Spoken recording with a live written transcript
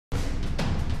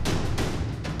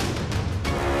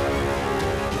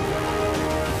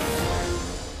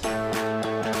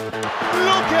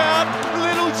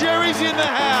is in the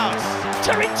house.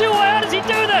 Jerry Tuwai, how does he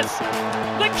do this?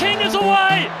 The king is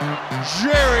away.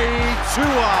 Jerry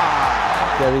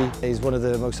Tuwai. Jerry is one of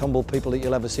the most humble people that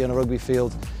you'll ever see on a rugby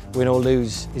field, win or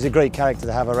lose. He's a great character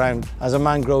to have around. As a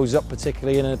man grows up,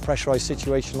 particularly in a pressurised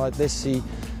situation like this, he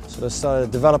sort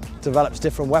of develops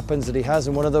different weapons that he has,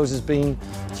 and one of those has been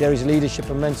Jerry's leadership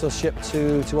and mentorship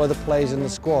to other players in the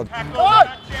squad.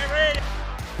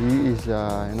 He is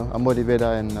a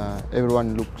motivator, and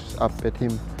everyone looks up at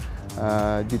him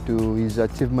due to his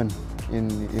achievement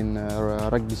in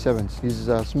rugby sevens. He's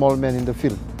a small man in the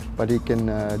field, but he can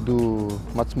do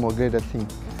much more greater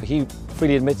things. He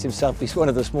freely admits himself he's one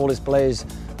of the smallest players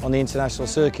on the international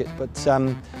circuit, but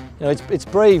it's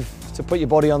brave to put your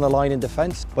body on the line in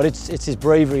defence, but it's his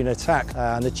bravery in attack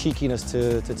and the cheekiness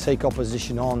to take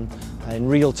opposition on in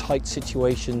real tight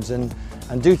situations and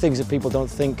do things that people don't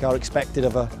think are expected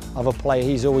of a player.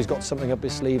 He's always got something up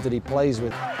his sleeve that he plays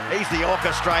with. He's the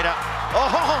orchestrator.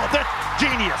 Oh, that's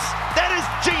genius! That is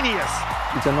genius!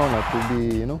 It's an honour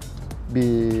to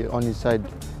be on his side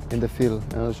in the field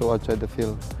and also outside the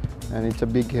field, and it's a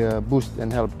big boost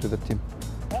and help to the team.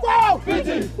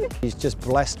 Fiji! He's just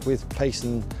blessed with pace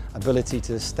and ability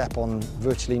to step on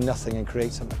virtually nothing and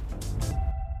create something.